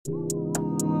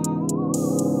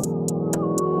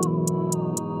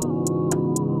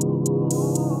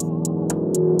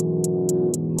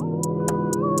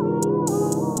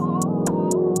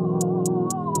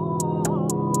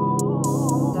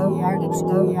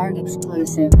Dark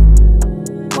exclusive.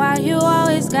 Why you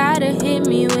always gotta hit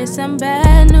me with some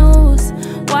bad news?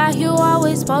 Why you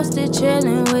always posted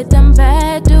chillin' with them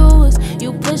bad dudes?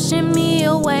 You pushing me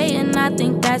away and I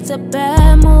think that's a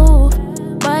bad move.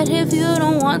 But if you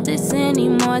don't want this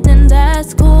anymore, then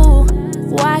that's cool.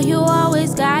 Why you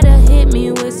always gotta hit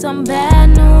me with some bad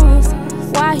news?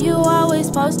 Why you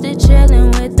always posted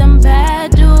chillin' with them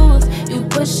bad dudes? You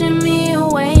pushing me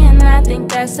away and I think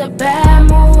that's a bad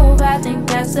move. I think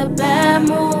that's a bad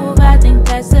move. I think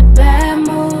that's a bad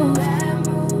move.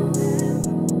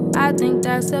 I think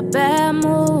that's a bad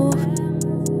move.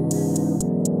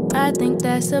 I think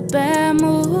that's a bad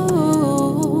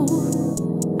move.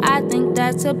 I think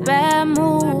that's a bad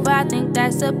move. I think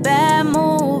that's a bad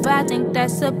move. I think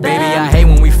that's a bad move. Baby, I hate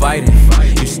when we fightin'.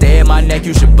 You stay at my neck,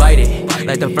 you should bite it.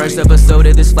 Like the first episode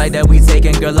of this flight that we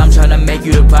taking, girl, I'm tryna make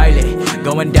you the pilot.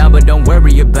 Going down, but don't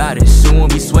worry about it. Soon we'll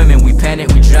be swimming, we panic,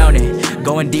 we drowning.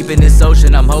 Going deep in this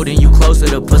ocean, I'm holding you closer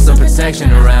to put some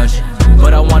protection around you.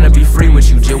 But I wanna be free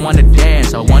with you, just wanna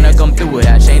dance. I wanna come through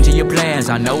without changing your plans.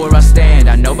 I know where I stand,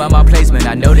 I know about my placement.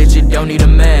 I know that you don't need a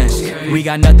mask. We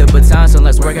got nothing but time, so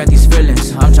let's work out these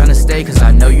feelings. I'm tryna stay cause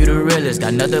I know you the realest.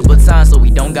 Got nothing but time, so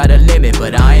we don't got a limit.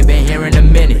 But I ain't been here in a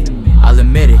minute, I'll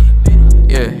admit it,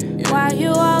 yeah. Why you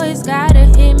always gotta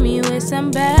hit me with some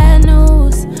bad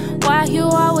news? Why you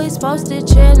always posted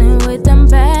chillin' with them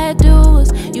bad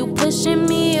dudes? You pushing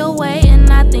me away and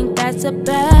I think that's a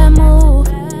bad move.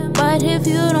 But if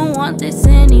you don't want this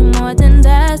anymore, then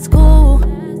that's cool.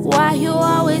 Why you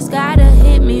always gotta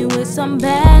hit me with some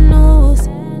bad news?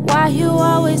 Why you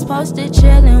always posted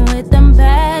chillin' with them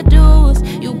bad dudes?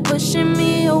 You pushing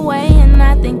me away and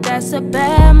I think that's a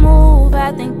bad move.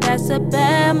 I think that's a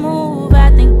bad move.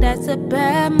 I think that's a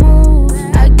bad move.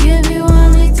 I give you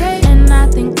only take and I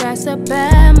think that's a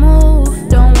bad move.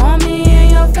 Don't want me in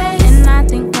your face and I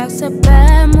think that's a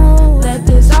bad move. Let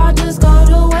this all just go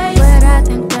to waste, but I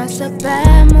think that's a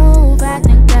bad move. I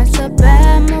think that's a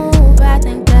bad move. I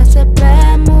think that's a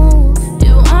bad move.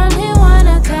 You only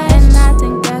wanna touch and I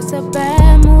think that's a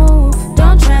bad move.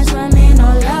 Don't transfer me no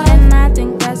love and I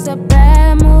think that's a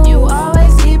bad move. You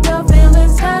always keep your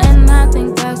feelings hurt and I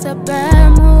think that's a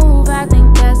bad move. I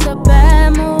think that's a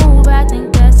bad move. I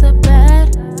think that's a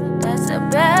bad move. That's a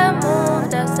bad move.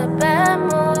 That's a bad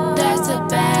move. That's a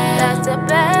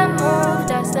bad move.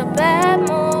 That's a bad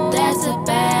move. That's a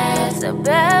bad move. That's a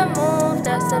bad move.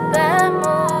 That's a bad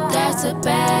move. That's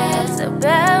a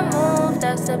bad move.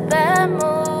 That's a bad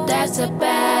move. That's a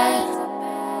bad